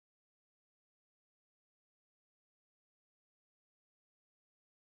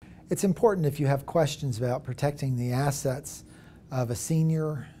It's important, if you have questions about protecting the assets of a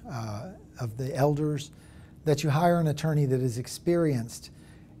senior, of the elders, that you hire an attorney that is experienced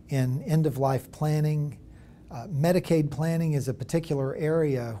in end-of-life planning. Medicaid planning is a particular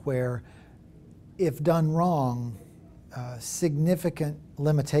area where, if done wrong, significant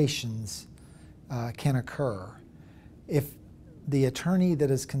limitations can occur. If the attorney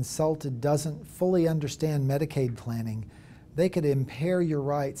that is consulted doesn't fully understand Medicaid planning, they could impair your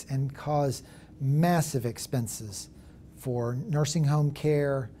rights and cause massive expenses for nursing home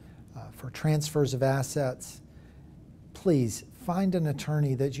care, for transfers of assets. Please find an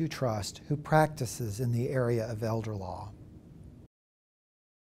attorney that you trust who practices in the area of elder law.